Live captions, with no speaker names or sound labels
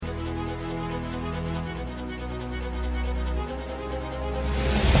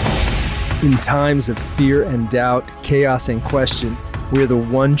In times of fear and doubt, chaos and question, we are the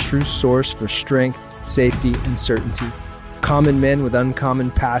one true source for strength, safety, and certainty. Common men with uncommon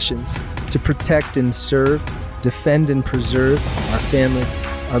passions to protect and serve, defend and preserve our family,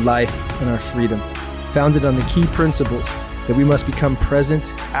 our life, and our freedom. Founded on the key principles that we must become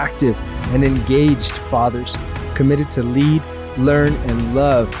present, active, and engaged fathers, committed to lead, learn, and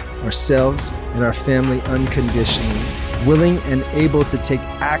love ourselves and our family unconditionally. Willing and able to take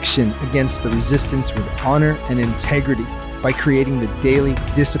action against the resistance with honor and integrity by creating the daily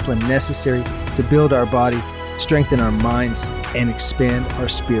discipline necessary to build our body, strengthen our minds, and expand our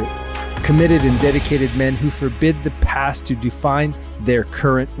spirit. Committed and dedicated men who forbid the past to define their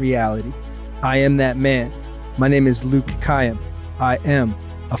current reality. I am that man. My name is Luke Kayam. I am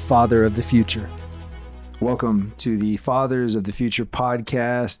a father of the future. Welcome to the Fathers of the Future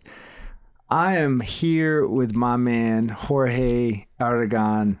podcast. I am here with my man, Jorge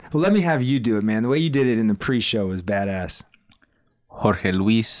Aragon. Well, let me have you do it, man. The way you did it in the pre-show was badass. Jorge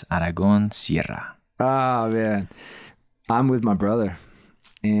Luis Aragon Sierra. Oh, man. I'm with my brother.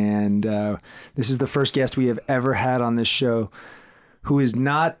 And this is the first guest we have ever had on this show who is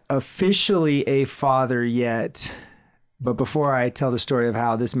not officially a father yet. But before I tell the story of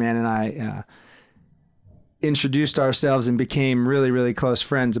how this man and I introduced ourselves and became really, really close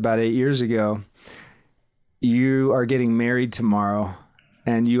friends about 8 years ago, you are getting married tomorrow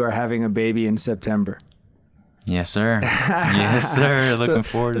and you are having a baby in September. Yes, sir. Yes, sir. Looking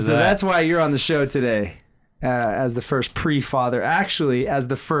forward to that. So that's why you're on the show today as the first pre-father, actually as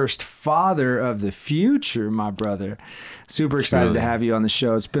the first father of the future, my brother. Super excited to have you on the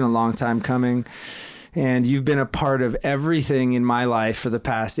show. It's been a long time coming. And you've been a part of everything in my life for the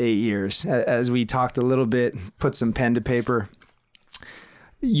past 8 years. As we talked a little bit, put some pen to paper.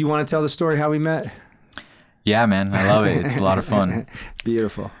 You want to tell the story how we met? Yeah, man. I love it. It's a lot of fun.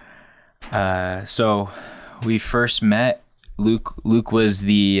 Beautiful. So we first met. Luke was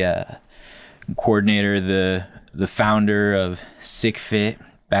the coordinator, the founder of Sick Fit,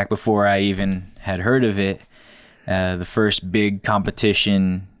 back before I even had heard of it. The first big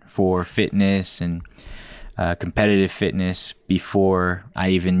competition for fitness and competitive fitness before I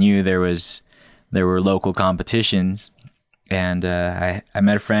even knew there were local competitions. And I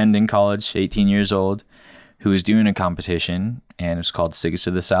met a friend in college, 18 years old, who was doing a competition, and it was called Sickest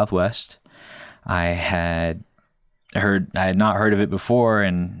of the Southwest. I had not heard of it before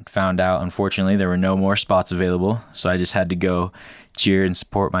and found out, unfortunately, there were no more spots available. So I just had to go cheer and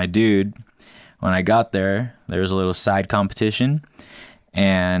support my dude. When I got there, there was a little side competition.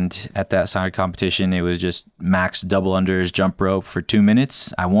 And at that side competition, it was just max double unders jump rope for 2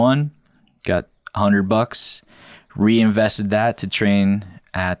 minutes. I won, got $100, reinvested that to train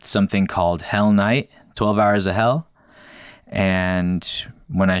at something called Hell Night, 12 Hours of Hell. And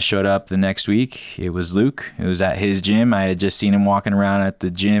when I showed up the next week, it was Luke. It was at his gym. I had just seen him walking around at the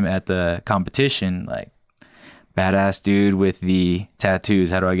gym at the competition, like badass dude with the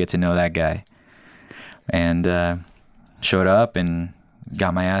tattoos. How do I get to know that guy? And showed up and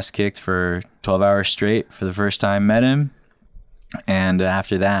got my ass kicked for 12 hours straight for the first time, met him. And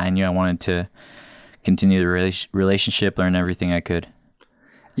after that, I knew I wanted to continue the relationship, learn everything I could.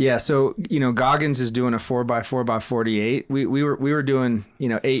 Yeah. So, Goggins is doing a 4x4x48. We were doing,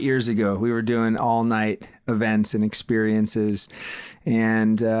 8 years ago, we were doing all night events and experiences.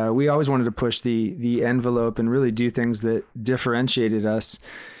 And we always wanted to push the envelope and really do things that differentiated us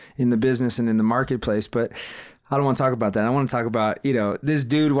in the business and in the marketplace. But I don't want to talk about that. I want to talk about, this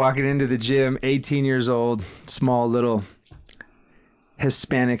dude walking into the gym, 18 years old, small little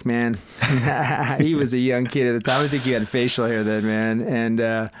Hispanic man. He was a young kid at the time. I think he had facial hair then, man.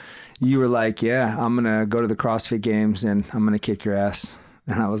 And you were like, yeah, I'm going to go to the CrossFit Games and I'm going to kick your ass.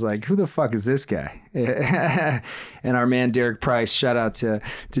 And I was like, who the fuck is this guy? And our man, Derek Price, shout out to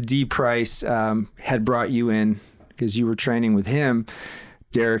D Price, had brought you in because you were training with him.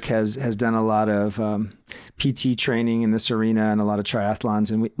 Derek has done a lot of PT training in this arena and a lot of triathlons,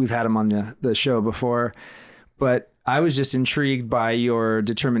 and we've had him on the show before. But I was just intrigued by your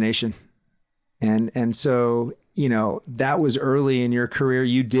determination. And so, that was early in your career.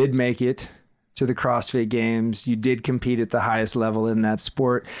 You did make it to the CrossFit Games. You did compete at the highest level in that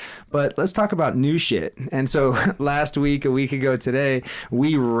sport. But let's talk about new shit. And so a week ago today,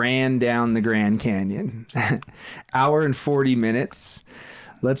 we ran down the Grand Canyon. Hour and 40 minutes.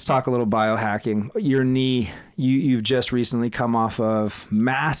 Let's talk a little biohacking. Your knee, you've just recently come off of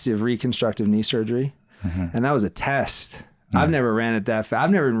massive reconstructive knee surgery. Mm-hmm. And that was a test. Mm-hmm. I've never ran it that fast.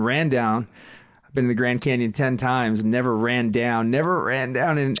 I've never ran down. I've been to the Grand Canyon 10 times, never ran down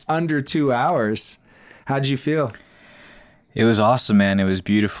in under 2 hours. How'd you feel? It was awesome, man. It was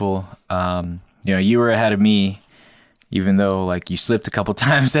beautiful. You were ahead of me, even though like you slipped a couple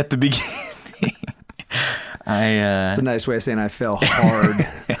times at the beginning. It's a nice way of saying I fell hard.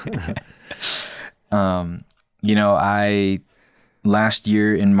 Last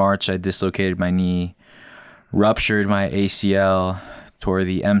year in March, I dislocated my knee, ruptured my ACL, tore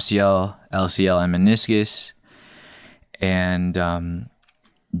the MCL, LCL, and meniscus. And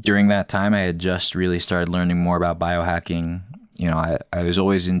during that time, I had just really started learning more about biohacking. I was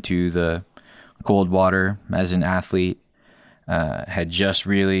always into the cold water as an athlete, had just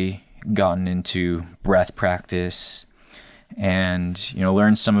really gotten into breath practice and,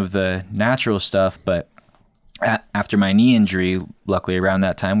 learned some of the natural stuff. But after my knee injury, luckily around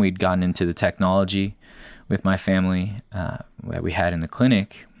that time, we'd gotten into the technology with my family that we had in the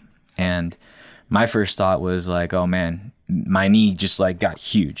clinic. And my first thought was like, oh man, my knee just like got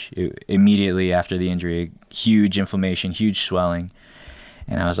huge immediately after the injury, huge inflammation, huge swelling.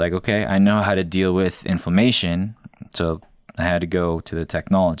 And I was like, okay, I know how to deal with inflammation. So I had to go to the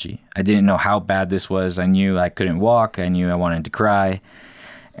technology. I didn't know how bad this was. I knew I couldn't walk. I knew I wanted to cry.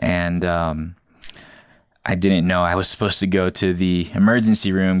 And I didn't know I was supposed to go to the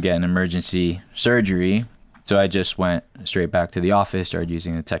emergency room, get an emergency surgery. So I just went straight back to the office, started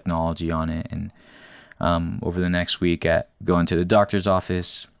using the technology on it. And over the next week going to the doctor's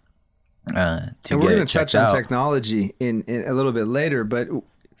office and we're going to touch on technology in a little bit later, but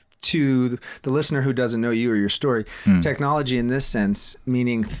to the listener who doesn't know you or your story, technology in this sense,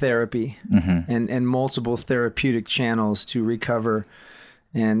 meaning therapy and multiple therapeutic channels to recover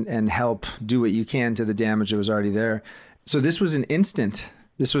and help do what you can to the damage that was already there. So this was an instant.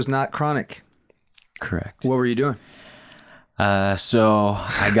 This was not chronic. Correct. What were you doing? So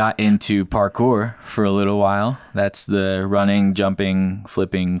I got into parkour for a little while. That's the running, jumping,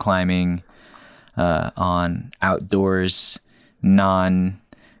 flipping, climbing on outdoors,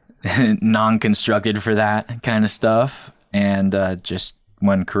 non-constructed for that kind of stuff. And just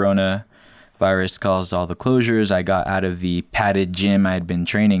when coronavirus caused all the closures, I got out of the padded gym I had been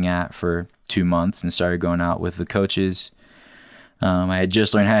training at for 2 months and started going out with the coaches. I had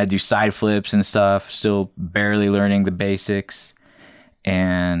just learned how to do side flips and stuff, still barely learning the basics.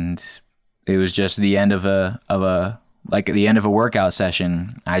 And it was just the end of a workout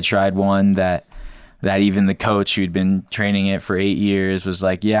session. I tried one that even the coach who'd been training it for 8 years was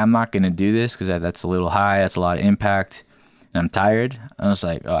like, yeah, I'm not going to do this because that's a little high. That's a lot of impact. And I'm tired. I was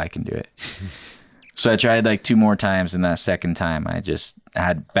like, oh, I can do it. So I tried like 2 more times, and that second time I just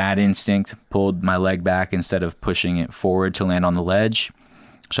had bad instinct, pulled my leg back instead of pushing it forward to land on the ledge.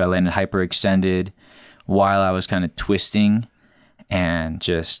 So I landed hyperextended while I was kind of twisting and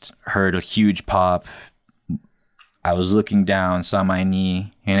just heard a huge pop. I was looking down, saw my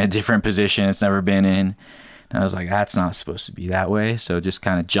knee in a different position it's never been in. And I was like, that's not supposed to be that way. So just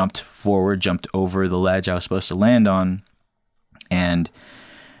kind of jumped forward, jumped over the ledge I was supposed to land on, and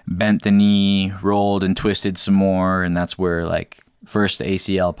bent the knee, rolled and twisted some more. And that's where like first the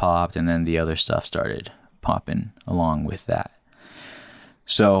ACL popped, and then the other stuff started popping along with that.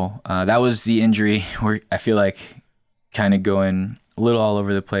 So that was the injury where I feel like kind of going a little all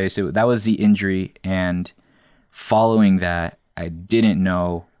over the place. That was the injury. And following that, I didn't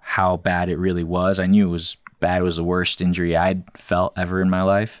know how bad it really was. I knew it was bad. It was the worst injury I'd felt ever in my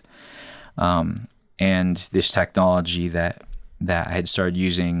life. And this technology that I had started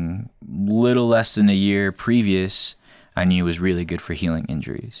using little less than a year previous, I knew was really good for healing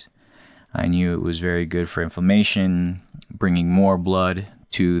injuries. I knew it was very good for inflammation, bringing more blood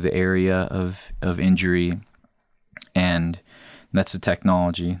to the area of injury. And that's the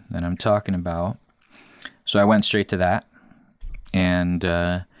technology that I'm talking about. So I went straight to that. And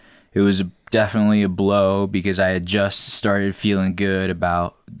it was definitely a blow because I had just started feeling good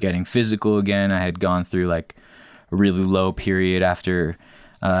about getting physical again. I had gone through like a really low period after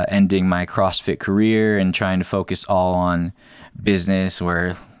ending my CrossFit career and trying to focus all on business,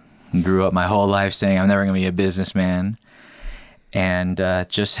 where I grew up my whole life saying I'm never going to be a businessman, and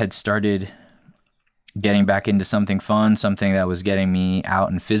just had started getting back into something fun, something that was getting me out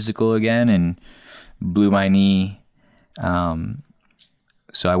and physical again, and blew my knee.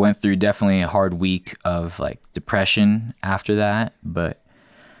 So I went through definitely a hard week of like depression after that, but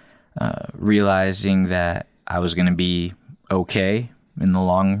realizing that I was going to be okay in the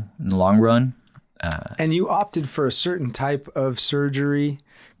long run. And you opted for a certain type of surgery.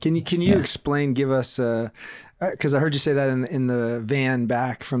 Can you explain? Give us because I heard you say that in the van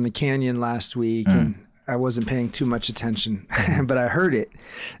back from the canyon last week, and I wasn't paying too much attention, but I heard it.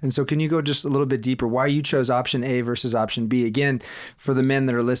 And so can you go just a little bit deeper why you chose option A versus option B? Again, for the men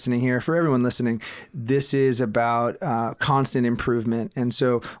that are listening here, for everyone listening, this is about constant improvement. And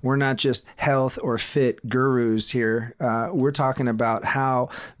so we're not just health or fit gurus here. We're talking about how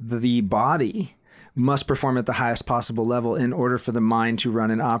the body must perform at the highest possible level in order for the mind to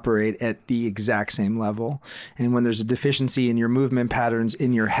run and operate at the exact same level. And when there's a deficiency in your movement patterns,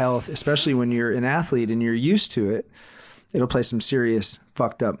 in your health, especially when you're an athlete and you're used to it, it'll play some serious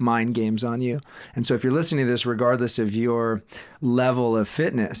fucked up mind games on you. And so if you're listening to this, regardless of your level of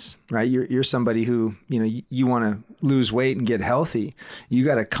fitness, right, you're somebody who, you want to lose weight and get healthy, you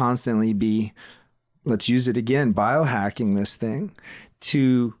got to constantly be, let's use it again, biohacking this thing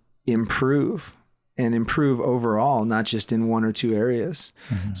to improve and improve overall, not just in one or two areas.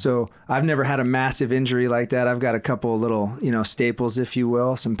 Mm-hmm. So I've never had a massive injury like that. I've got a couple of little, staples, if you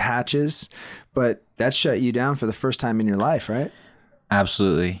will, some patches, but that shut you down for the first time in your life, right?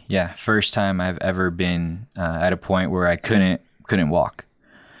 Absolutely. Yeah. First time I've ever been at a point where I couldn't walk.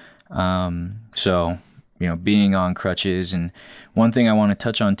 So, being on crutches. And one thing I want to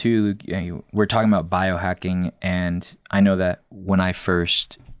touch on too, we're talking about biohacking. And I know that when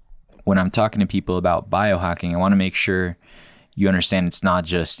I'm talking to people about biohacking, I want to make sure you understand it's not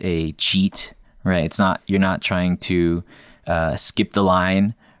just a cheat, right? You're not trying to skip the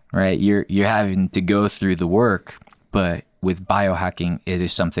line, right? You're having to go through the work, but with biohacking, it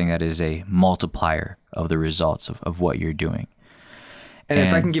is something that is a multiplier of the results of what you're doing. And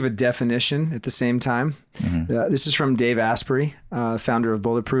if I can give a definition at the same time, this is from Dave Asprey, founder of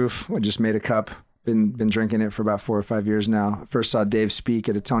Bulletproof. I just made a cup. Been drinking it for about 4 or 5 years now. First saw Dave speak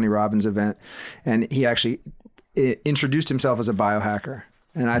at a Tony Robbins event, and he actually introduced himself as a biohacker.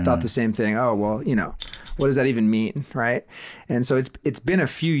 And I thought the same thing. Oh, well, what does that even mean, right? And so it's been a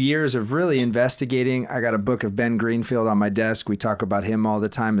few years of really investigating. I got a book of Ben Greenfield on my desk. We talk about him all the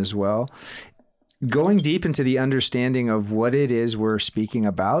time as well. Going deep into the understanding of what it is we're speaking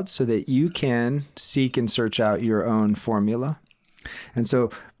about so that you can seek and search out your own formula. And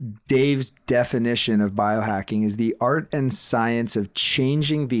so Dave's definition of biohacking is the art and science of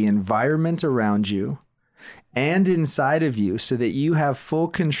changing the environment around you and inside of you so that you have full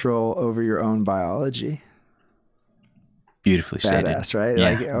control over your own biology. Beautifully stated. Badass, right?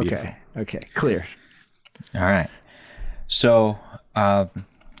 Yeah, Okay, clear. All right. So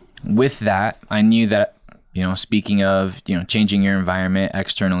with that, I knew that, speaking of, changing your environment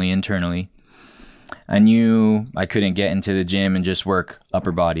externally, internally, I knew I couldn't get into the gym and just work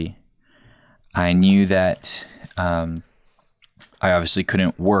upper body. I knew that I obviously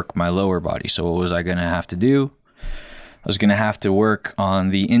couldn't work my lower body. So what was I going to have to do? I was going to have to work on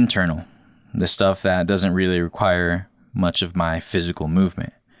the internal, the stuff that doesn't really require much of my physical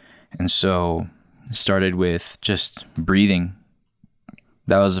movement. And so I started with just breathing.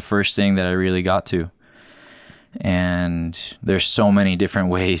 That was the first thing that I really got to. And there's so many different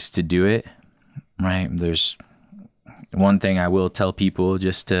ways to do it. Right. There's one thing I will tell people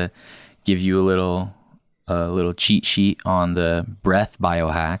just to give you a little cheat sheet on the breath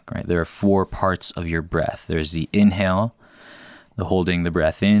biohack. Right. There are 4 parts of your breath. There's the inhale, the holding the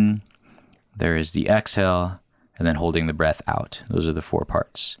breath in. There is the exhale, and then holding the breath out. Those are the 4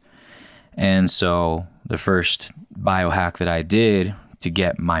 parts. And so the first biohack that I did to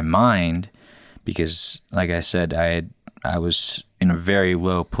get my mind, because like I said, I was in a very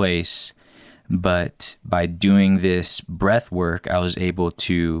low place. But by doing this breath work, I was able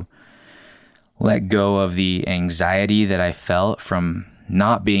to let go of the anxiety that I felt from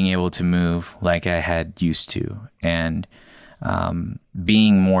not being able to move like I had used to, and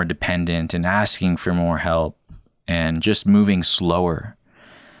being more dependent and asking for more help and just moving slower.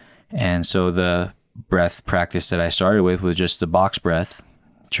 And so the breath practice that I started with was just the box breath.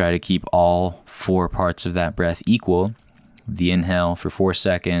 Try to keep all 4 parts of that breath equal. The inhale for 4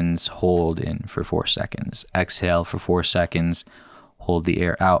 seconds, hold in for 4 seconds. Exhale for 4 seconds, hold the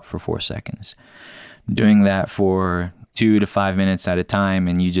air out for 4 seconds. Doing that for 2 to 5 minutes at a time,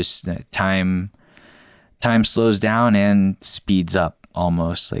 and you just time slows down and speeds up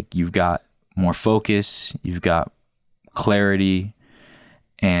almost. Like you've got more focus, you've got clarity,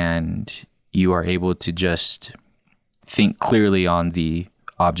 and you are able to just think clearly on the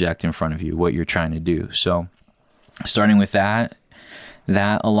object in front of you, what you're trying to do. So starting with that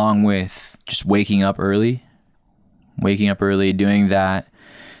along with just waking up early,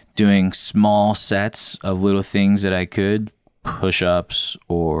 doing small sets of little things that I could, push-ups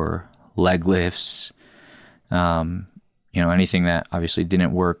or leg lifts, anything that obviously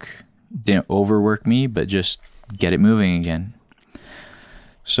didn't overwork me, but just get it moving again.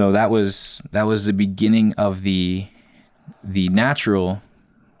 So that was the beginning of the natural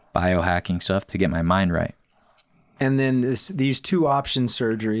biohacking stuff to get my mind right. And then these two option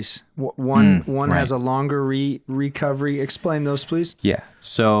surgeries, one right. has a longer recovery. Explain those, please. Yeah.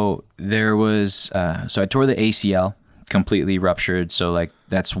 So there was, so I tore the ACL, completely ruptured. So like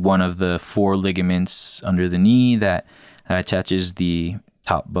that's one of the 4 ligaments under the knee that attaches the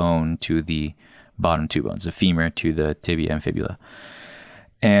top bone to the bottom 2 bones, the femur to the tibia and fibula.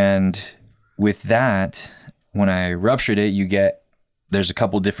 And with that, when I ruptured it, there's a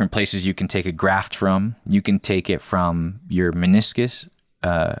couple different places you can take a graft from. You can take it from your meniscus,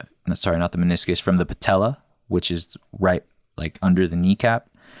 not the meniscus, from the patella, which is right like under the kneecap.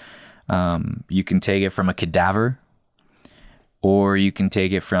 You can take it from a cadaver, or you can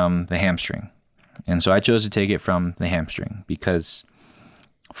take it from the hamstring. And so I chose to take it from the hamstring because,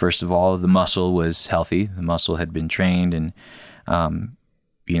 first of all, the muscle was healthy. The muscle had been trained, and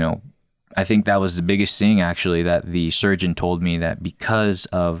I think that was the biggest thing, actually, that the surgeon told me, that because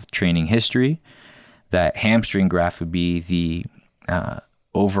of training history, that hamstring graft would be the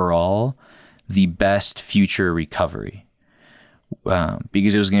overall the best future recovery,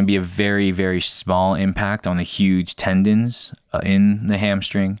 because it was going to be a very, very small impact on the huge tendons in the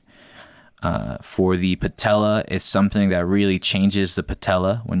hamstring. For the patella, it's something that really changes the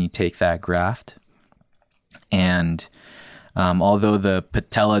patella when you take that graft. And although the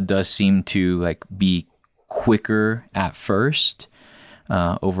patella does seem to like be quicker at first,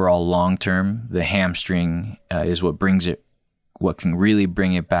 overall long term, the hamstring is what can really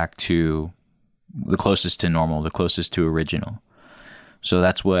bring it back to the closest to normal, the closest to original. So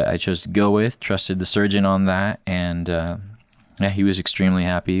that's what I chose to go with. Trusted the surgeon on that, and he was extremely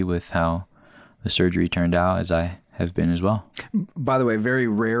happy with how the surgery turned out, as I have been as well. By the way, very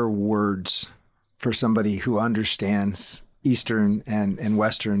rare words for somebody who understands Eastern and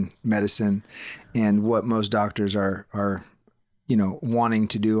Western medicine and what most doctors are wanting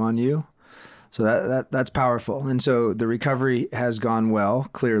to do on you. So that's powerful. And so the recovery has gone well,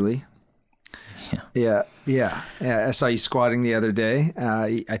 clearly. Yeah. I saw you squatting the other day.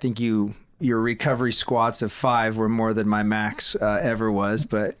 I think your recovery squats of 5 were more than my max ever was,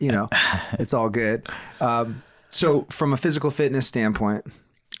 but it's all good. So from a physical fitness standpoint,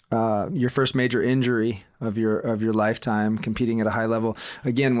 your first major injury of your lifetime, competing at a high level.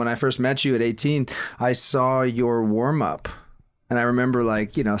 Again, when I first met you at 18, I saw your warm up, and I remember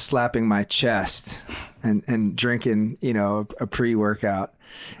slapping my chest and drinking a pre-workout,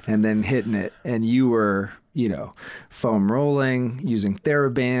 and then hitting it. And you were foam rolling, using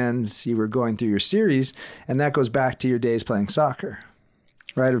TheraBands. You were going through your series, and that goes back to your days playing soccer,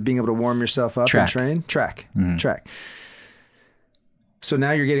 right? Of being able to warm yourself up and train. Track. So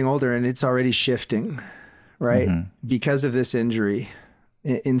now you're getting older and it's already shifting, right? Mm-hmm. Because of this injury,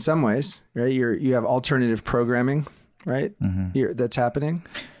 in some ways, right? You have alternative programming, right? Mm-hmm. That's happening.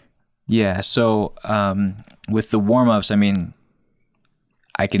 Yeah. So with the warm-ups, I mean,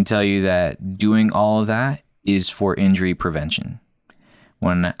 I can tell you that doing all of that is for injury prevention.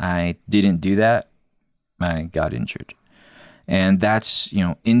 When I didn't do that, I got injured. And that's,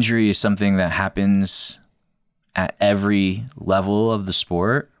 injury is something that happens at every level of the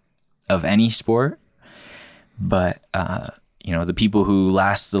sport, of any sport. But, the people who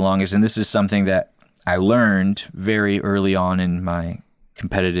last the longest, and this is something that I learned very early on in my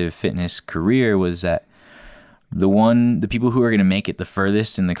competitive fitness career, was that the people who are going to make it the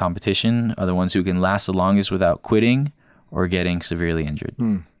furthest in the competition are the ones who can last the longest without quitting or getting severely injured.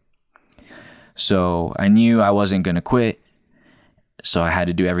 So I knew I wasn't going to quit. So I had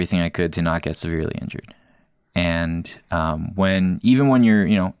to do everything I could to not get severely injured. And when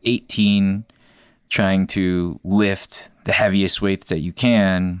you're 18, trying to lift the heaviest weights that you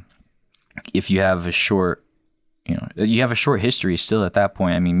can, if you have a short history still at that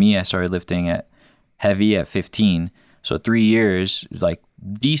point. I mean, I started lifting heavy at 15, so 3 years is like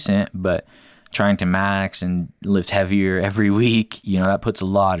decent, but trying to max and lift heavier every week, that puts a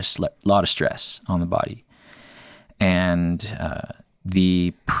lot of stress on the body. And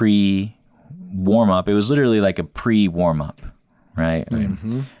the pre-warm-up, it was literally like a pre-warm-up, right?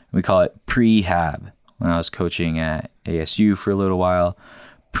 Mm-hmm. We call it prehab. When I was coaching at ASU for a little while,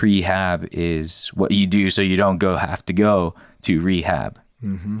 prehab is what you do so you don't have to go to rehab,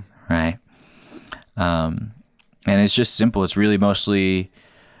 right? And it's just simple. It's really mostly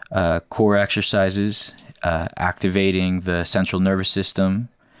core exercises, activating the central nervous system,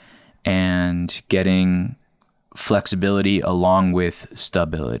 and getting flexibility along with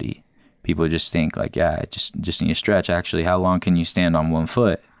stability. People just think like, I just need to stretch. Actually, how long can you stand on one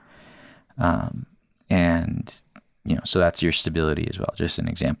foot? And so that's your stability as well. Just an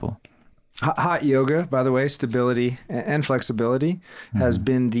example. Hot yoga, by the way, stability and flexibility has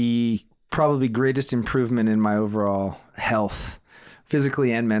been the probably greatest improvement in my overall health,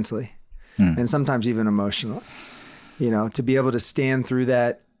 physically and mentally, and sometimes even emotionally. To be able to stand through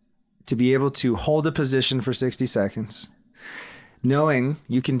that, to be able to hold a position for 60 seconds, knowing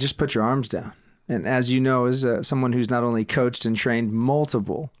you can just put your arms down. And as you know, as someone who's not only coached and trained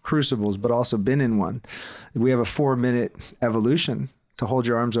multiple crucibles, but also been in one, we have a 4-minute evolution to hold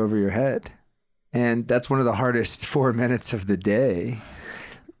your arms over your head. And that's one of the hardest 4 minutes of the day.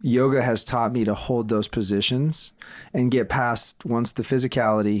 Yoga has taught me to hold those positions and get past, once the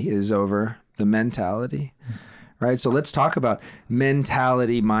physicality is over, the mentality, right? So let's talk about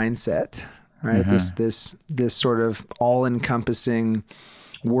mentality mindset, right? This sort of all-encompassing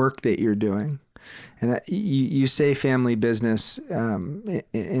work that you're doing. And you say family business in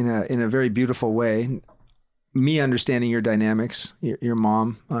a very beautiful way. Me understanding your dynamics, your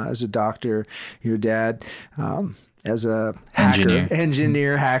mom as a doctor, your dad as a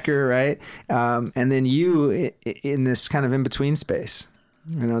engineer, hacker, right? And then you in this kind of in-between space.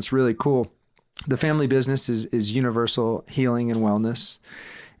 It's really cool. The family business is universal healing and wellness.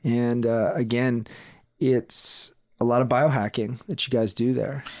 And again, it's a lot of biohacking that you guys do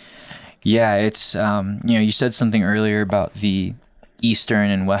there. Yeah, it's, you said something earlier about the Eastern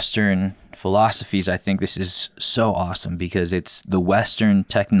and Western philosophies. I think this is so awesome because it's the Western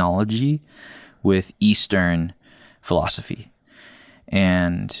technology with Eastern philosophy.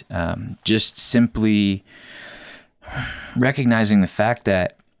 And just simply recognizing the fact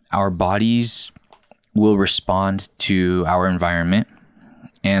that our bodies will respond to our environment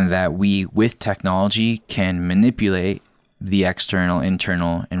and that we, with technology, can manipulate the external,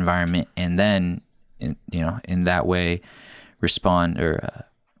 internal environment, and then, in that way, respond or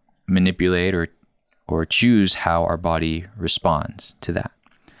manipulate or choose how our body responds to that.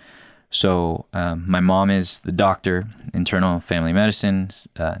 So my mom is the doctor, internal family medicine,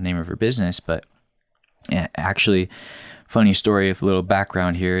 name of her business. But actually, funny story, a little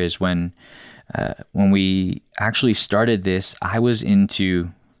background here is when we actually started this, I was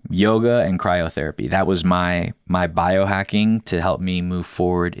into yoga and cryotherapy. That was my biohacking to help me move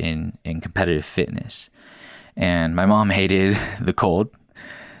forward in competitive fitness. And my mom hated the cold.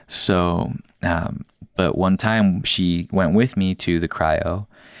 So, but one time she went with me to the cryo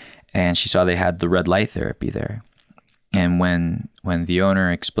and she saw they had the red light therapy there. And when the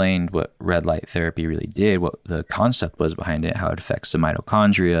owner explained what red light therapy really did, what the concept was behind it, how it affects the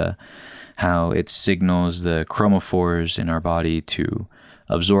mitochondria, how it signals the chromophores in our body to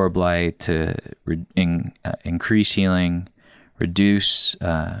absorb light, to increase healing, reduce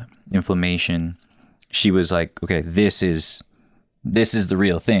inflammation, she was like, okay, this is the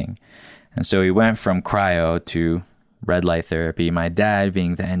real thing. And so we went from cryo to red light therapy. My dad,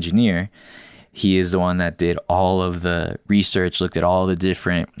 being the engineer, he is the one that did all of the research, looked at all the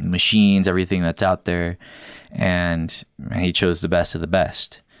different machines, everything that's out there, and he chose the best of the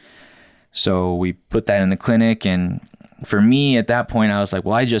best. So we put that in the clinic, and for me at that point, I was like,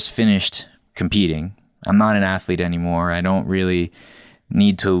 well, I just finished competing. I'm not an athlete anymore. I don't really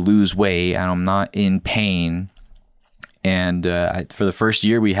need to lose weight. I'm not in pain. And for the first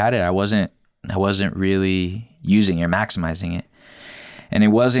year we had it, I wasn't really using it or maximizing it. And it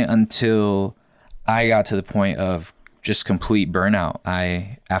wasn't until I got to the point of just complete burnout.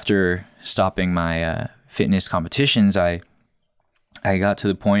 After stopping my fitness competitions, I got to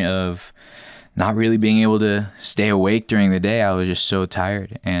the point of not really being able to stay awake during the day. I was just so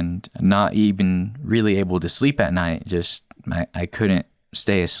tired and not even really able to sleep at night. Just I couldn't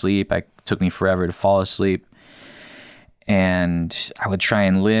stay asleep. It took me forever to fall asleep. And I would try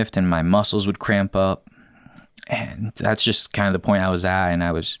and lift and my muscles would cramp up. And that's just kind of the point I was at. And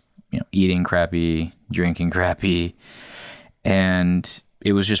I was, eating crappy, drinking crappy. And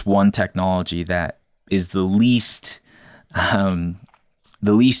it was just one technology that is the least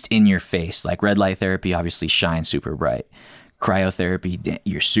in your face. Like red light therapy obviously shines super bright. Cryotherapy,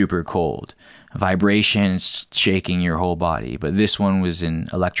 you're super cold. Vibration is shaking your whole body. But this one was an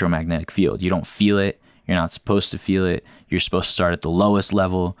electromagnetic field. You don't feel it. You're not supposed to feel it. You're supposed to start at the lowest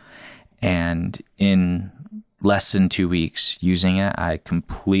level. And in less than 2 weeks using it, I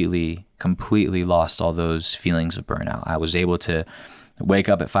completely lost all those feelings of burnout. I was able to wake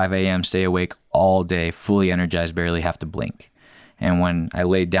up at 5 a.m., stay awake all day, fully energized, barely have to blink. And when I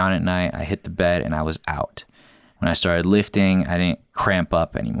laid down at night, I hit the bed and I was out. When I started lifting, I didn't cramp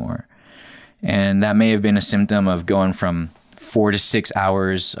up anymore. And that may have been a symptom of going from 4 to 6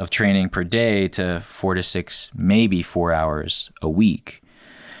 hours of training per day to 4 to 6, maybe 4 hours a week.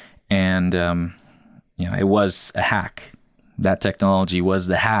 And, it was a hack. That technology was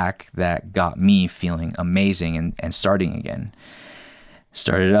the hack that got me feeling amazing and starting again.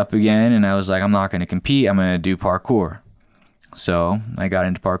 Started up again, and I was like, I'm not going to compete. I'm going to do parkour. So I got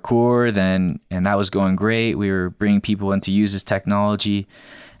into parkour then, and that was going great. We were bringing people in to use this technology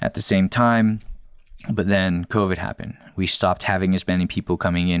at the same time. But then COVID happened. We stopped having as many people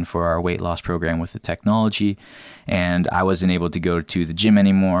coming in for our weight loss program with the technology, and I wasn't able to go to the gym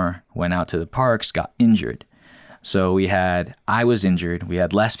anymore, went out to the parks, got injured. So I was injured. We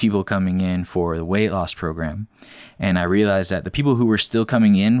had less people coming in for the weight loss program. And I realized that the people who were still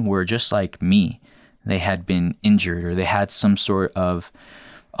coming in were just like me. They had been injured, or they had some sort of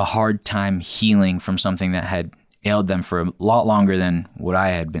a hard time healing from something that had ailed them for a lot longer than what I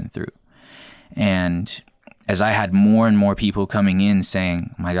had been through. And as I had more and more people coming in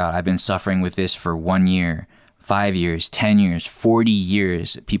saying, my God, I've been suffering with this for 1 year, 5 years, 10 years, 40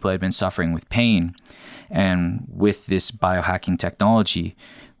 years, people had been suffering with pain. And with this biohacking technology,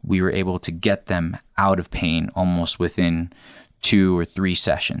 we were able to get them out of pain almost within 2 or 3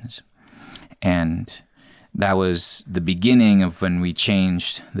 sessions. And that was the beginning of when we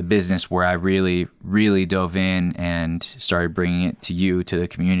changed the business, where I really, really dove in and started bringing it to you, to the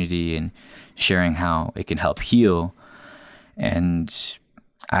community, and sharing how it can help heal. And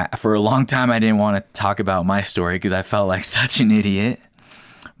for a long time, I didn't want to talk about my story because I felt like such an idiot.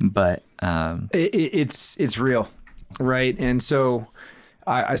 But it's real, right? And so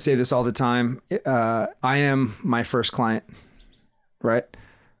I say this all the time. I am my first client, right?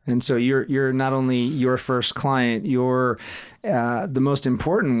 And so you're not only your first client, you're the most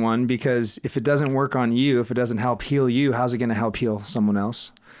important one, because if it doesn't work on you, if it doesn't help heal you, how's it going to help heal someone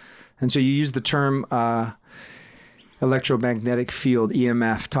else? And so you use the term electromagnetic field,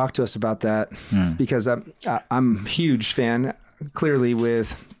 EMF. Talk to us about that, because I'm a huge fan, clearly,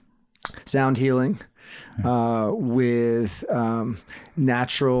 with sound healing, with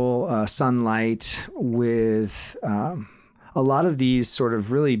natural sunlight, with a lot of these sort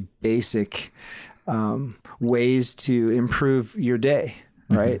of really basic ways to improve your day,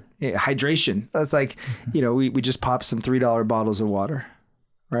 right? Mm-hmm. Hydration. That's like, we just popped some $3 bottles of water,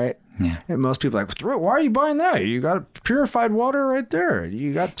 right? Yeah. And most people are like, why are you buying that? You got purified water right there.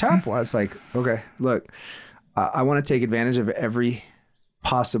 You got tap water. It's like, okay, look, I want to take advantage of every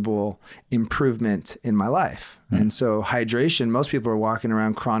possible improvement in my life. And so hydration, most people are walking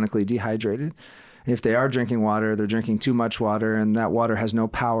around chronically dehydrated. If they are drinking water, they're drinking too much water, and that water has no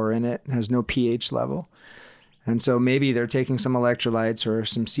power in it, has no pH level. And so maybe they're taking some electrolytes or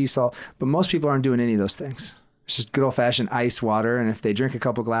some sea salt, but most people aren't doing any of those things. It's just good old-fashioned ice water, and if they drink a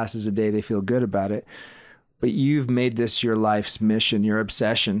couple glasses a day, they feel good about it. But you've made this your life's mission, your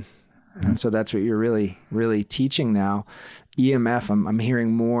obsession. And so that's what you're really, really teaching now. EMF, I'm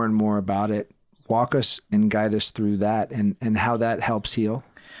hearing more and more about it. Walk us and guide us through that and how that helps heal.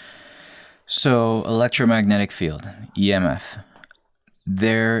 So electromagnetic field, EMF.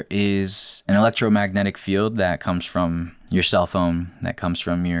 There is an electromagnetic field that comes from your cell phone, that comes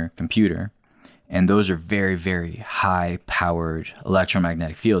from your computer. And those are very, very high-powered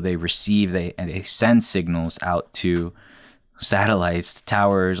electromagnetic field. They send signals out to satellites, to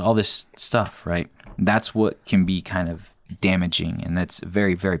towers, all this stuff, right? That's what can be kind of damaging, and that's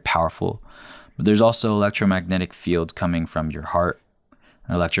very, very powerful. But there's also electromagnetic field coming from your heart,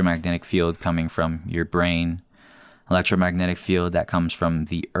 an electromagnetic field coming from your brain, electromagnetic field that comes from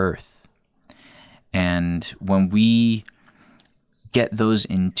the earth. And when we get those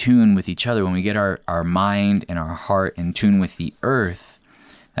in tune with each other, when we get our mind and our heart in tune with the earth,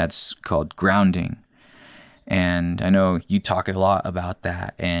 that's called grounding. And I know you talk a lot about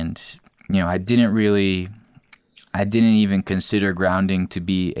that. And, I didn't even consider grounding to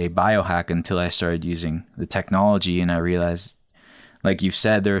be a biohack until I started using the technology. And I realized, like you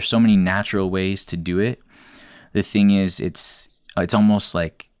said, there are so many natural ways to do it. The thing is, it's almost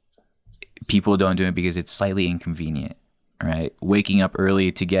like people don't do it because it's slightly inconvenient, right? Waking up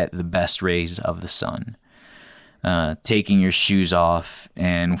early to get the best rays of the sun. Taking your shoes off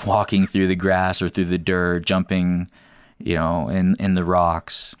and walking through the grass or through the dirt, jumping, in the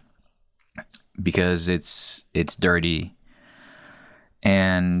rocks because it's dirty,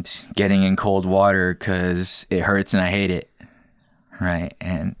 and getting in cold water because it hurts and I hate it, right?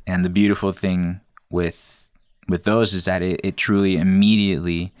 And the beautiful thing with those is that it truly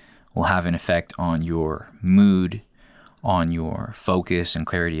immediately will have an effect on your mood, on your focus and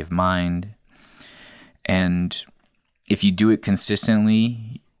clarity of mind. And if you do it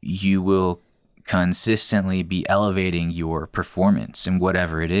consistently, you will consistently be elevating your performance in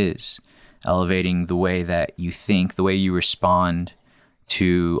whatever it is, elevating the way that you think, the way you respond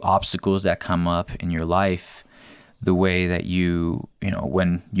to obstacles that come up in your life, the way that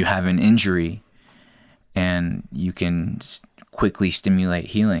when you have an injury and you can quickly stimulate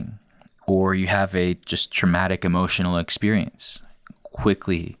healing, or you have a just traumatic emotional experience,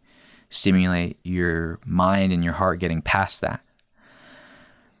 quickly stimulate your mind and your heart getting past that.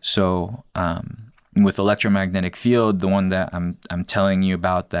 So with electromagnetic field, the one that I'm telling you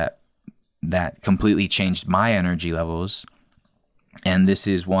about that completely changed my energy levels, and this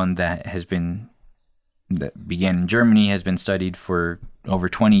is one that began in Germany, has been studied for over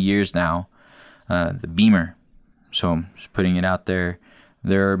 20 years now, the Beamer. So I'm just putting it out there.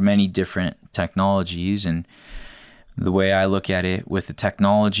 There are many different technologies, and the way I look at it with the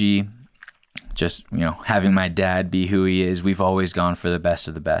technology, just, having my dad be who he is, we've always gone for the best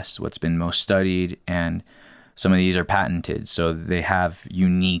of the best, what's been most studied, and some of these are patented. So they have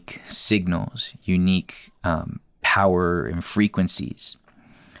unique signals, unique power and frequencies.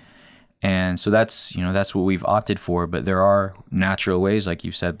 And so that's what we've opted for. But there are natural ways, like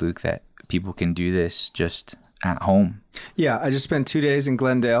you said, Luke, that people can do this just at home. Yeah, I just spent 2 days in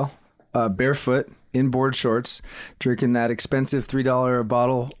Glendale, barefoot, in board shorts, drinking that expensive $3 a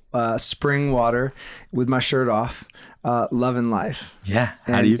bottle spring water with my shirt off, loving life. Yeah,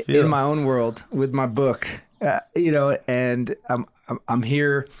 how do you feel? In my own world with my book, and I'm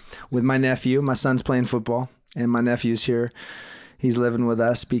here with my nephew. My son's playing football, and my nephew's here. He's living with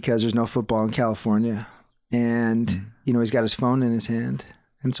us because there's no football in California. And, he's got his phone in his hand.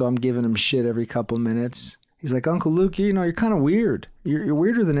 And so I'm giving him shit every couple minutes. He's like, Uncle Luke, you're kind of weird. You're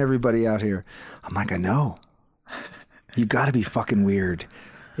weirder than everybody out here. I'm like, I know. You got to be fucking weird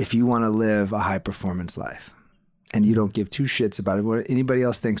if you want to live a high performance life. And you don't give two shits about what anybody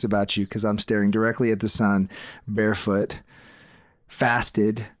else thinks about you, because I'm staring directly at the sun, barefoot,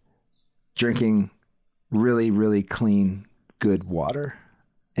 fasted, drinking really, really clean, good water.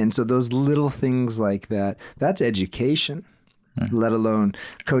 And so those little things like that, that's education, let alone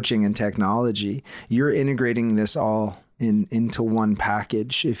coaching and technology. You're integrating this all into one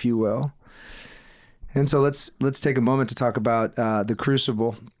package, if you will. And so let's take a moment to talk about the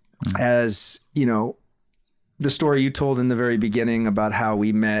Crucible. As the story you told in the very beginning about how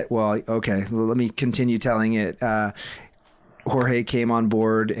we met. Well, okay, let me continue telling it. Jorge came on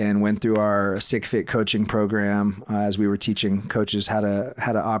board and went through our SickFit coaching program as we were teaching coaches how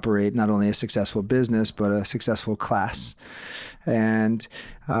to operate not only a successful business but a successful class. And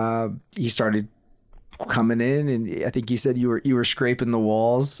he started coming in, and I think you said you were scraping the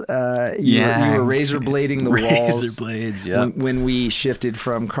walls. You were razor blading the walls. Razor blades, yeah. When we shifted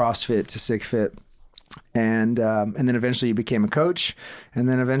from CrossFit to SickFit. And then eventually you became a coach, and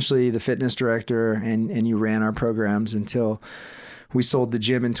then eventually the fitness director, and you ran our programs until we sold the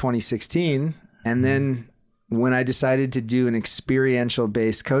gym in 2016. And then when I decided to do an experiential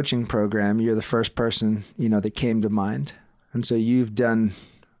based coaching program, you're the first person, that came to mind. And so you've done,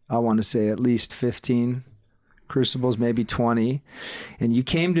 I want to say, at least 15 Crucibles, maybe 20. And you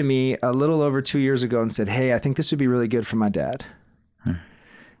came to me a little over 2 years ago and said, hey, I think this would be really good for my dad.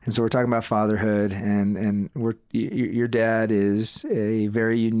 And so we're talking about fatherhood, and your dad is a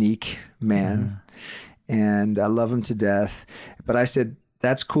very unique man, and I love him to death. But I said,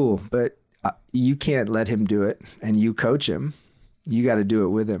 that's cool, but you can't let him do it, and you coach him. You got to do it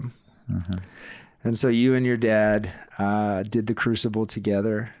with him. And so you and your dad did the Crucible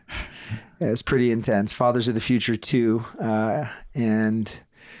together. It was pretty intense. Fathers of the Future too, and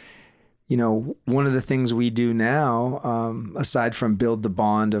one of the things we do now, aside from build the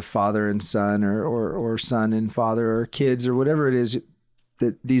bond of father and son, or son and father, or kids, or whatever it is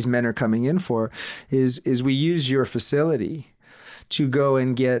that these men are coming in for, is we use your facility to go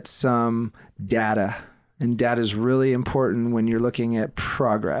and get some data. And data is really important when you're looking at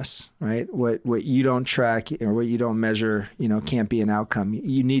progress, right? What you don't track or what you don't measure, can't be an outcome.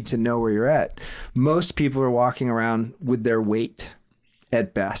 You need to know where you're at. Most people are walking around with their weight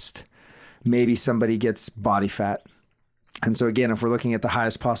at best. Maybe somebody gets body fat. And so again, if we're looking at the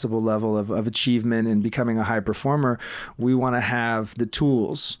highest possible level of achievement and becoming a high performer, we want to have the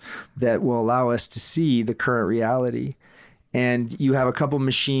tools that will allow us to see the current reality. And you have a couple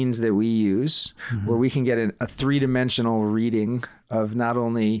machines that we use where we can get a three-dimensional reading of not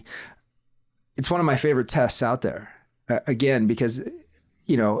only, it's one of my favorite tests out there, again, because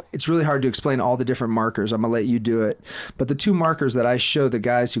it's really hard to explain all the different markers. I'm going to let you do it. But the two markers that I show the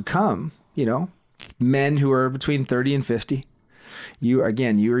guys who come, men who are between 30 and 50, you are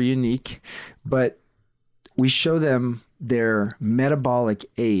unique, but we show them their metabolic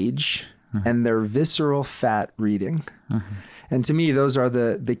age and their visceral fat reading. And to me, those are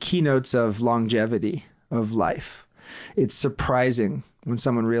the keynotes of longevity of life. It's surprising when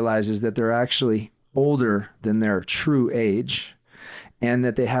someone realizes that they're actually older than their true age and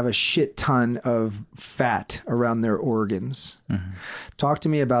that they have a shit ton of fat around their organs. Mm-hmm. Talk to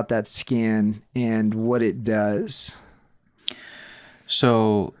me about that scan and what it does.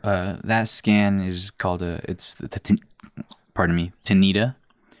 So that scan is called Tanita.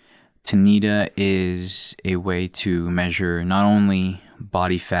 Tanita is a way to measure not only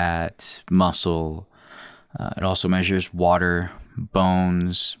body fat, muscle, it also measures water,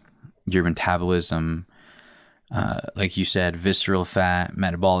 bones, your metabolism, like you said, visceral fat,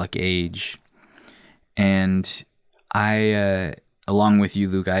 metabolic age. And I, along with you,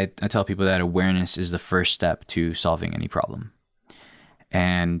 Luke, I tell people that awareness is the first step to solving any problem.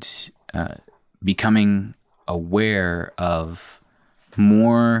 And becoming aware of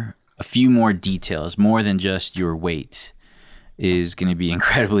a few more details, more than just your weight, is going to be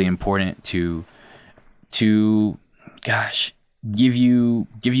incredibly important to give you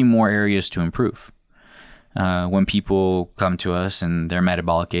more areas to improve. When people come to us and their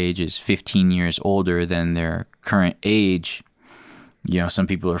metabolic age is 15 years older than their current age, some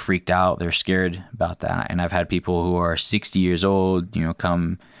people are freaked out. They're scared about that. And I've had people who are 60 years old,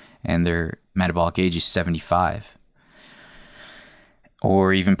 come and their metabolic age is 75.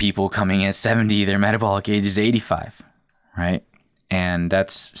 Or even people coming at 70, their metabolic age is 85, right? And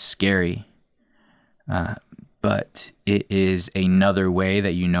that's scary. But it is another way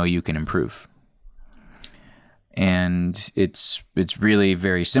that you can improve. And it's really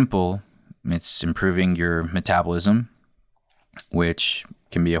very simple. It's improving your metabolism, which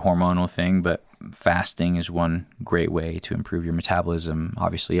can be a hormonal thing, but fasting is one great way to improve your metabolism.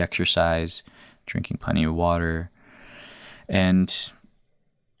 Obviously, exercise, drinking plenty of water, and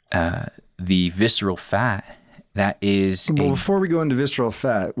the visceral fat. That is. Well, before we go into visceral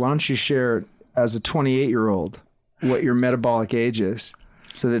fat, why don't you share, as a 28-year-old, what your metabolic age is,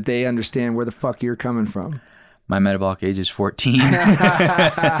 so that they understand where the fuck you're coming from? My metabolic age is 14.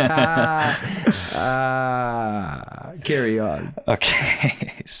 Carry on.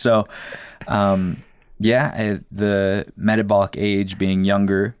 Okay. So, the metabolic age being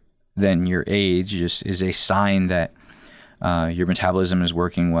younger than your age just is a sign that your metabolism is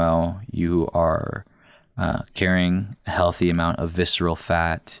working well. You are carrying a healthy amount of visceral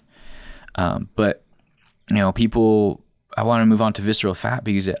fat. But, people, I want to move on to visceral fat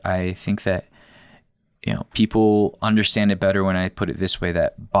because I think that people understand it better when I put it this way,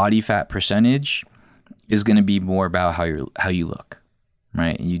 that body fat percentage is going to be more about how you look,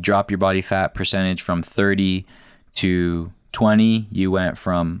 right? You drop your body fat percentage from 30 to 20, you went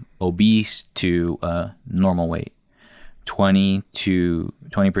from obese to normal weight. 20% to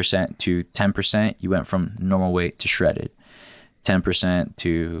 10%, you went from normal weight to shredded. 10%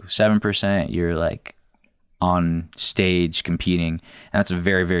 to 7%, you're like on stage competing. And that's a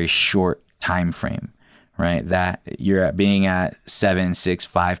very, very short time frame. Right, that you're being at 7, 6,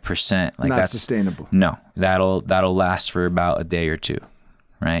 5%. Like that's sustainable. No, that'll last for about a day or two,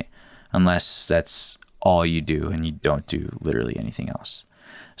 right? Unless that's all you do and you don't do literally anything else.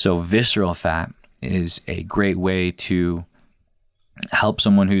 So visceral fat is a great way to help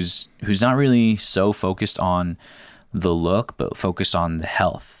someone who's not really so focused on the look, but focused on the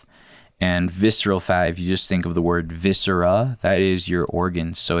health. And visceral fat, if you just think of the word viscera, that is your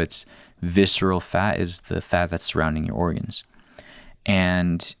organs. So it's visceral fat is the fat that's surrounding your organs.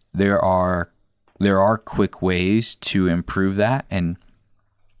 And there are quick ways to improve that. And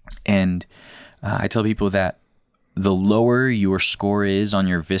I tell people that the lower your score is on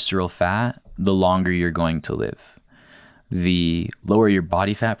your visceral fat, the longer you're going to live. The lower your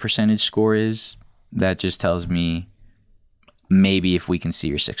body fat percentage score is, that just tells me maybe if we can see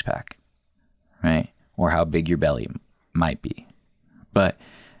your six pack, right? Or how big your belly might be. But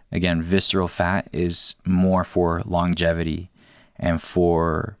again, visceral fat is more for longevity and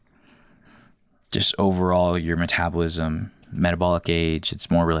for just overall your metabolism, metabolic age.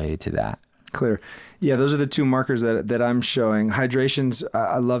 It's more related to that. Clear. Yeah, those are the two markers that I'm showing. Hydration's,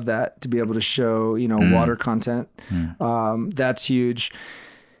 I love that, to be able to show, water content. That's huge.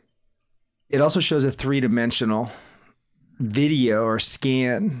 It also shows a 3-dimensional video or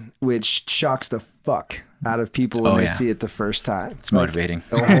scan, which shocks the fuck out of people when they see it the first time. It's motivating.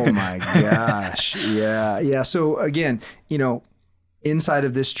 Oh my gosh. Yeah. So again, inside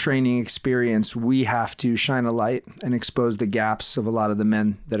of this training experience, we have to shine a light and expose the gaps of a lot of the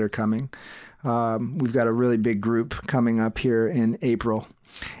men that are coming. We've got a really big group coming up here in April.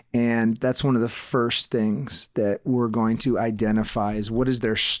 And that's one of the first things that we're going to identify is what is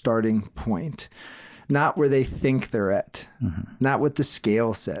their starting point. not where they think they're at, not what the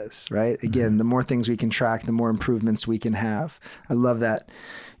scale says, right? Again, the more things we can track, the more improvements we can have. I love that.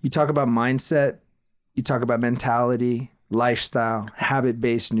 You talk about mindset, you talk about mentality, lifestyle,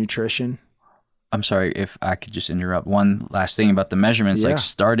 habit-based nutrition. I'm sorry if I could just interrupt. One last thing about the measurements, like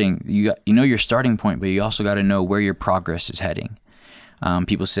starting, you know your starting point, but you also got to know where your progress is heading.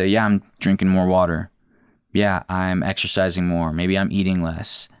 People say, yeah, I'm drinking more water. Yeah, I'm exercising more. Maybe I'm eating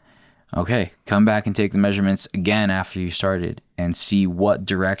less. Okay, come back and take the measurements again after you started and see what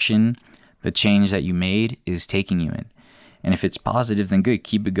direction the change that you made is taking you in. And if it's positive, then good,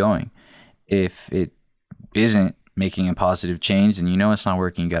 keep it going. If it isn't making a positive change, then you know it's not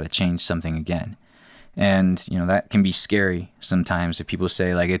working, you got to change something again. And, you know, that can be scary sometimes if people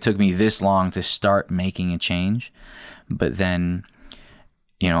say, like, it took me this long to start making a change, but then,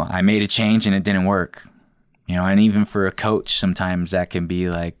 you know, I made a change and it didn't work. You know, and even for a coach, sometimes that can be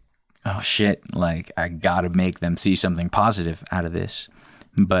like, oh shit, like I got to make them see something positive out of this.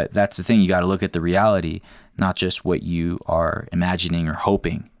 But that's the thing, you got to look at the reality, not just what you are imagining or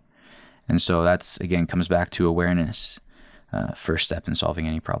hoping. And so that's, again, comes back to awareness, first step in solving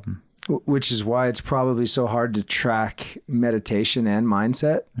any problem. Which is why it's probably so hard to track meditation and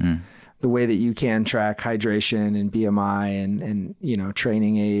mindset the way that you can track hydration and BMI and you know,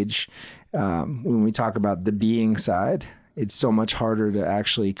 training age. When we talk about the being side, it's so much harder to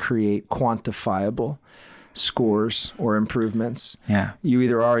actually create quantifiable scores or improvements. Yeah. You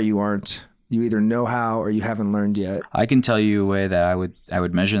either are or you aren't. You either know how or you haven't learned yet. I can tell you a way that I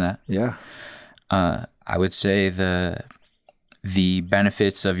would measure that. Yeah. I would say the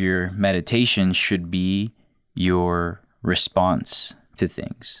benefits of your meditation should be your response to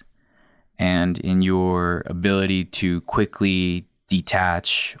things and in your ability to quickly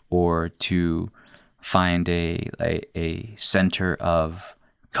detach or to find a center of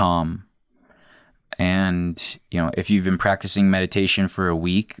calm. And, you know, if you've been practicing meditation for a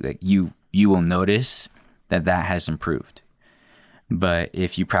week, like you will notice that has improved. But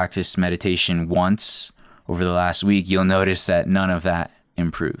if you practice meditation once over the last week, you'll notice that none of that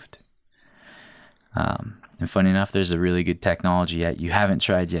improved. And funny enough, there's a really good technology that you haven't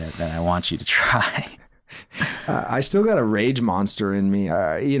tried yet that I want you to try. I still got a rage monster in me.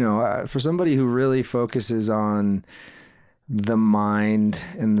 You know, for somebody who really focuses on the mind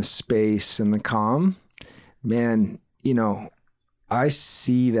and the space and the calm, man, you know, I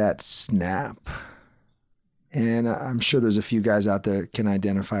see that snap. And I'm sure there's a few guys out there that can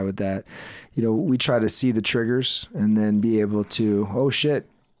identify with that. You know, we try to see the triggers and then be able to, oh shit,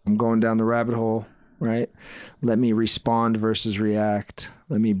 I'm going down the rabbit hole, right? Let me respond versus react.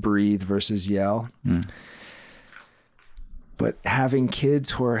 Let me breathe versus yell. But having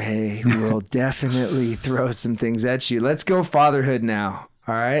kids, Jorge, will definitely throw some things at you. Let's go fatherhood now.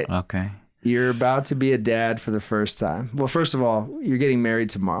 All right. Okay. You're about to be a dad for the first time. Well, first of all, you're getting married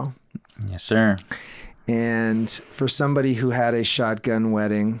tomorrow. Yes, sir. And for somebody who had a shotgun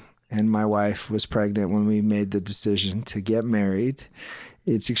wedding, and my wife was pregnant when we made the decision to get married,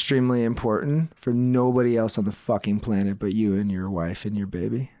 it's extremely important for nobody else on the fucking planet but you and your wife and your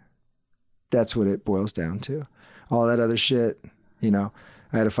baby. That's what it boils down to. All that other shit, you know,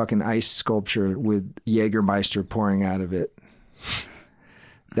 I had a fucking ice sculpture with Jägermeister pouring out of it.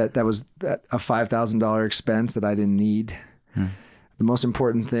 That was a $5,000 expense that I didn't need. The most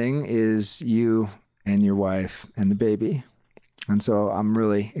important thing is you and your wife and the baby. And so I'm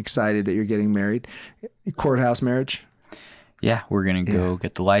really excited that you're getting married. Courthouse marriage? Yeah, we're going to go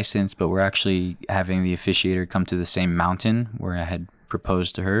get the license, but we're actually having the officiator come to the same mountain where I had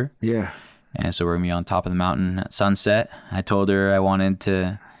proposed to her. Yeah. And so we're going to be on top of the mountain at sunset. I told her I wanted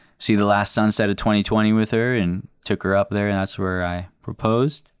to see the last sunset of 2020 with her and took her up there, and that's where I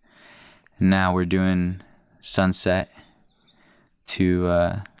proposed. And now we're doing sunset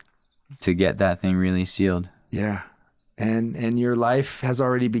to get that thing really sealed. Yeah. And your life has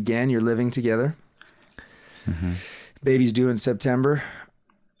already began. You're living together. Baby's due in September.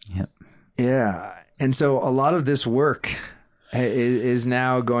 Yep. Yeah. And so a lot of this work is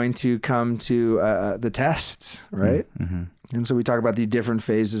now going to come to the tests, right? And so we talk about the different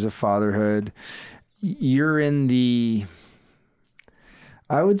phases of fatherhood. You're in the,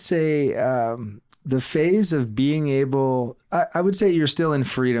 I would say, the phase of being able, I would say you're still in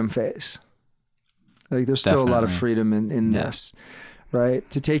freedom phase. Like there's still a lot of freedom in this, right?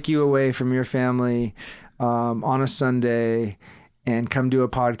 To take you away from your family on a Sunday and come do a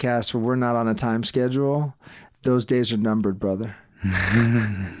podcast where we're not on a time schedule, those days are numbered, brother.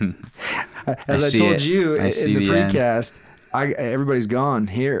 As I told you in the precast, everybody's gone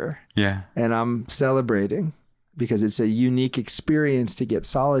here. Yeah. And I'm celebrating because it's a unique experience to get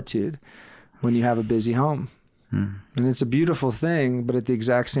solitude. when you have a busy home. And it's a beautiful thing, but at the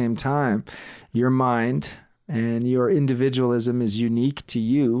exact same time, your mind and your individualism is unique to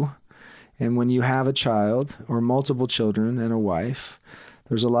you. And when you have a child or multiple children and a wife,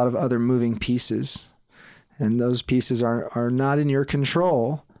 there's a lot of other moving pieces. And those pieces are not in your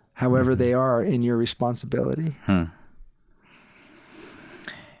control. However, they are in your responsibility.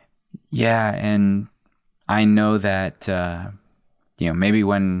 Yeah, and I know that, maybe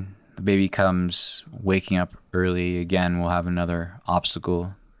when the baby comes waking up early again, we'll have another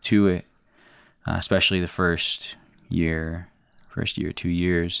obstacle to it, especially the first year, 2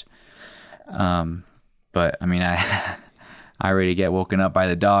 years. But I mean, I already get woken up by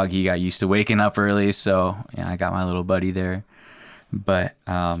the dog. He got used to waking up early, so I got my little buddy there. But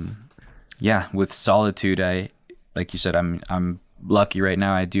with solitude, like you said, I'm lucky right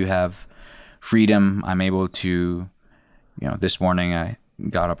now. I do have freedom. I'm able to, this morning I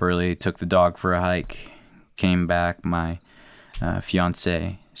got up early, took the dog for a hike, came back. My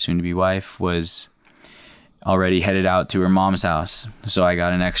fiance, soon to be wife, was already headed out to her mom's house. So I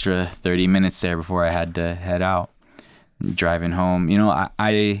got an extra 30 minutes there before I had to head out. Driving home,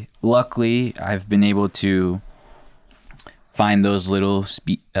 I luckily I've been able to find those little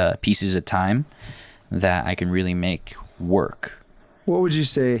pieces of time that I can really make work. What would you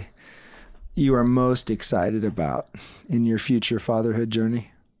say you are most excited about in your future fatherhood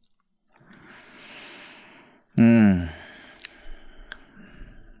journey?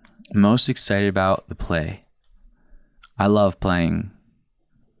 Most excited about the play. I love playing.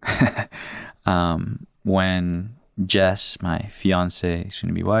 When Jess, my fiance, soon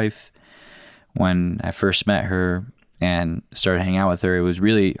to be wife, when I first met her and started hanging out with her, it was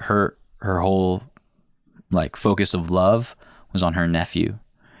really her whole focus of love was on her nephew.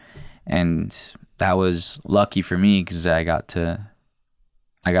 And that was lucky for me because I got to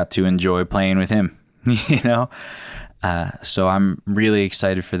enjoy playing with him, so I'm really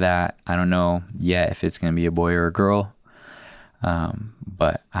excited for that. I don't know yet if it's going to be a boy or a girl.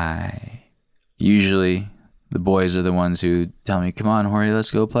 But usually the boys are the ones who tell me, come on, Jorge,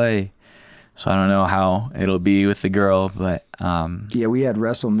 let's go play. So I don't know how it'll be with the girl, but we had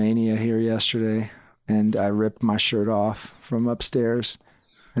WrestleMania here yesterday, and I ripped my shirt off from upstairs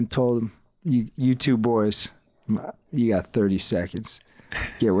and told them, you two boys, you got 30 seconds.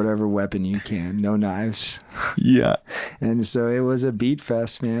 Get whatever weapon you can. No knives. Yeah. And so it was a beat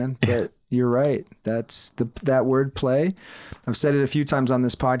fest, man. But you're right. That's that word play. I've said it a few times on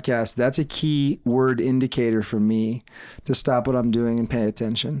this podcast. That's a key word indicator for me to stop what I'm doing and pay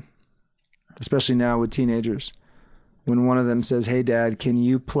attention, especially now with teenagers. When one of them says, hey, Dad, can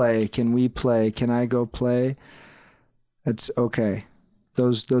you play? Can we play? Can I go play? It's okay.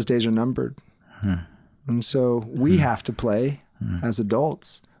 Those days are numbered. And so we have to play as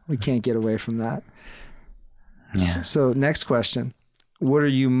adults. We can't get away from that. Yeah. So next question. What are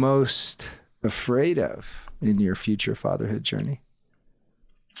you most afraid of in your future fatherhood journey?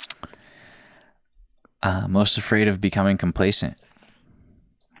 Most afraid of becoming complacent.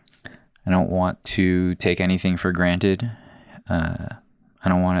 I don't want to take anything for granted. I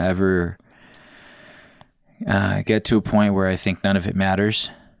don't want to ever get to a point where I think none of it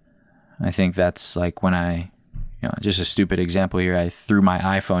matters. I think that's like when just a stupid example here. I threw my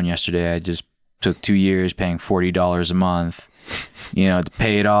iPhone yesterday. I just took 2 years paying $40 a month, to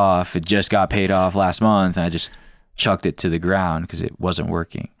pay it off. It just got paid off last month. And I just chucked it to the ground because it wasn't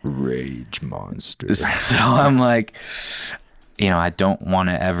working. Rage monster. So I'm like, I don't want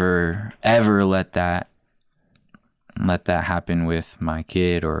to ever let that happen with my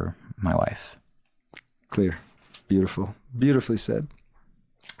kid or my wife. Clear. Beautiful. Beautifully said.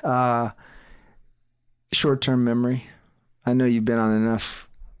 Short-term memory. I know you've been on enough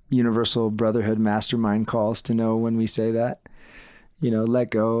Universal Brotherhood Mastermind calls to know when we say that, let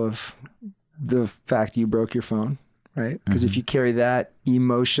go of the fact you broke your phone, right? Because if you carry that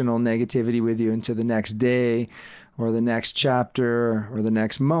emotional negativity with you into the next day or the next chapter or the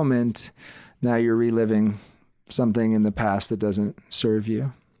next moment, now you're reliving something in the past that doesn't serve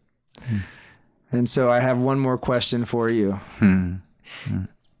you. And so I have one more question for you.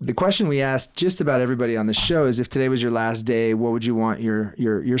 The question we asked just about everybody on the show is, if today was your last day, what would you want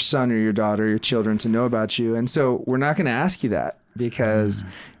your son or your daughter, your children to know about you? And so we're not going to ask you that because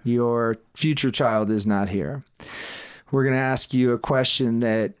your future child is not here. We're going to ask you a question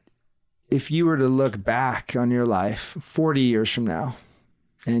that if you were to look back on your life 40 years from now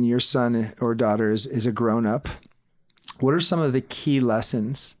and your son or daughter is a grown up, what are some of the key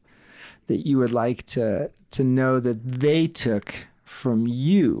lessons that you would like to know that they took from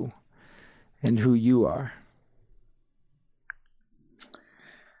you and who you are?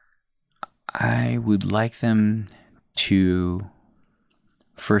 I would like them to,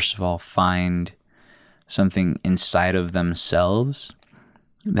 first of all, find something inside of themselves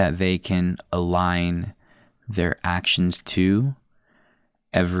that they can align their actions to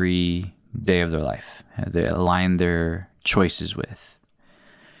every day of their life. They align their choices with.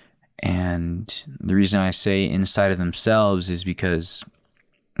 And the reason I say inside of themselves is because,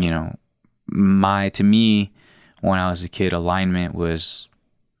 to me, when I was a kid, alignment was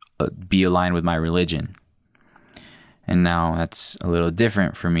be aligned with my religion. And now that's a little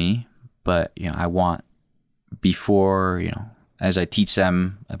different for me, but, I want before, as I teach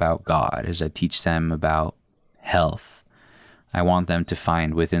them about God, as I teach them about health, I want them to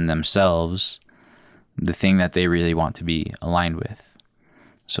find within themselves the thing that they really want to be aligned with.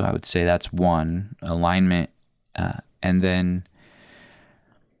 So I would say that's one, alignment. And then,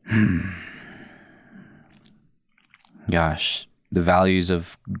 the values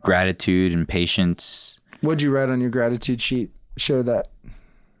of gratitude and patience. What'd you write on your gratitude sheet? Share that.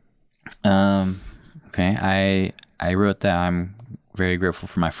 Okay. I wrote that I'm very grateful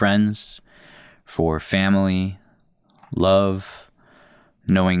for my friends, for family, love,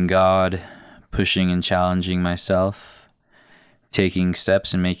 knowing God, pushing and challenging myself, taking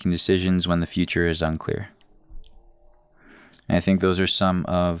steps and making decisions when the future is unclear. And I think those are some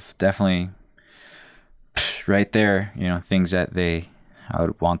of definitely right there, things that I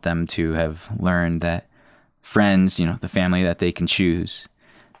would want them to have learned, that friends, the family that they can choose.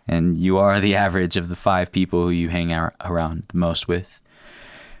 And you are the average of the 5 people who you hang out around the most with.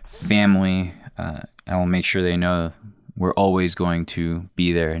 Family, I will make sure they know we're always going to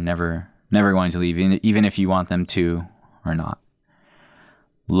be there, never going to leave, even if you want them to or not.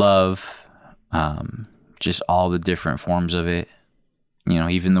 Love, just all the different forms of it,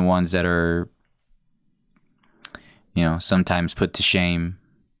 even the ones that are, sometimes put to shame.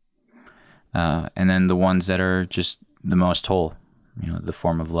 And then the ones that are just the most whole, the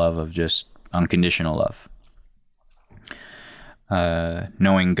form of love of just unconditional love.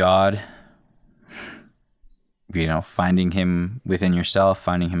 Knowing God, finding him within yourself,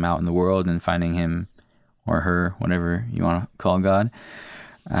 finding him out in the world, and finding him or her, whatever you want to call God,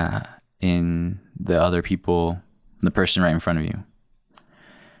 in the other people, the person right in front of you.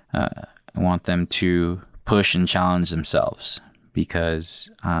 I want them to push and challenge themselves,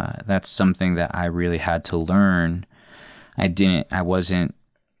 because that's something that I really had to learn. I wasn't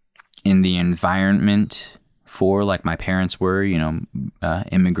in the environment for, like my parents were,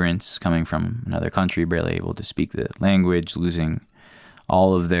 immigrants coming from another country, barely able to speak the language, losing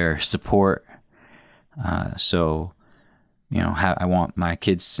all of their support. So, I want my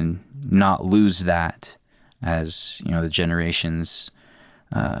kids to not lose that as, the generations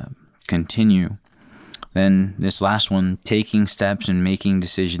continue. Then this last one, taking steps and making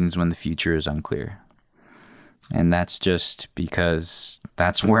decisions when the future is unclear. And that's just because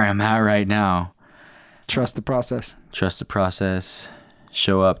that's where I'm at right now. Trust the process. Trust the process.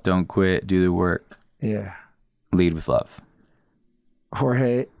 Show up, don't quit, do the work. Yeah. Lead with love.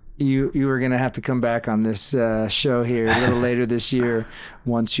 Jorge, you were going to have to come back on this show here a little later this year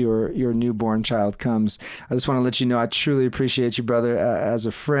once your newborn child comes. I just want to let you know I truly appreciate you, brother, as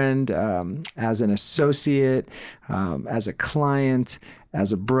a friend, as an associate, as a client,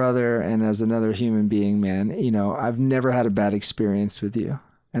 as a brother, and as another human being, man. I've never had a bad experience with you.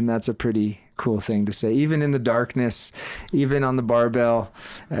 And that's a pretty cool thing to say. Even in the darkness, even on the barbell,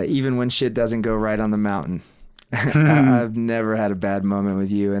 even when shit doesn't go right on the mountain. I've never had a bad moment with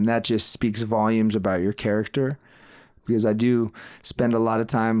you. And that just speaks volumes about your character, because I do spend a lot of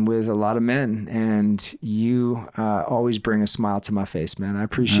time with a lot of men, and you always bring a smile to my face, man. I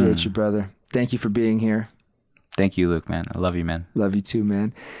appreciate you, brother. Thank you for being here. Thank you, Luke, man. I love you, man. Love you too,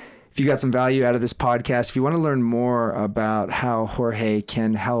 man. If you got some value out of this podcast, if you want to learn more about how Jorge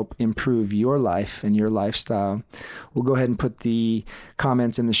can help improve your life and your lifestyle, we'll go ahead and put the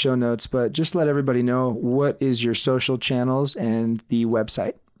comments in the show notes, but just let everybody know, what is your social channels and the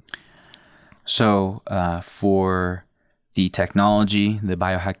website? So for the technology, the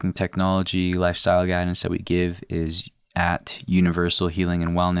biohacking technology lifestyle guidance that we give is at Universal Healing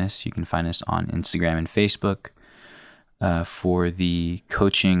and Wellness. You can find us on Instagram and Facebook. For the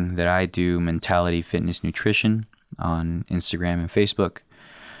coaching that I do, Mentality, Fitness, Nutrition, on Instagram and Facebook.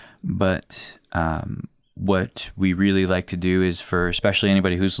 But what we really like to do is, for especially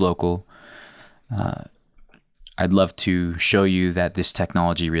anybody who's local, I'd love to show you that this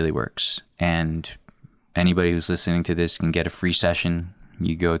technology really works. And anybody who's listening to this can get a free session.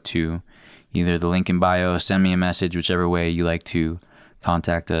 You go to either the link in bio, send me a message, whichever way you like to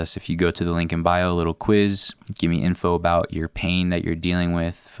contact us. If you go to the link in bio, a little quiz, give me info about your pain that you're dealing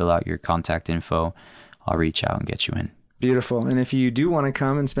with, fill out your contact info. I'll reach out and get you in. Beautiful. And if you do want to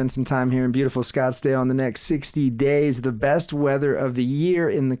come and spend some time here in beautiful Scottsdale in the next 60 days, the best weather of the year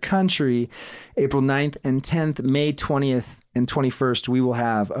in the country, April 9th and 10th, May 20th and 21st, we will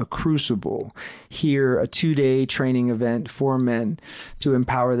have a Crucible here, a 2-day training event for men to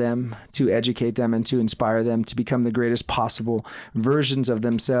empower them, to educate them, and to inspire them to become the greatest possible versions of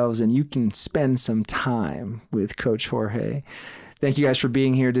themselves. And you can spend some time with Coach Jorge. Thank you guys for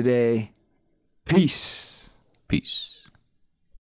being here today. Peace. Peace.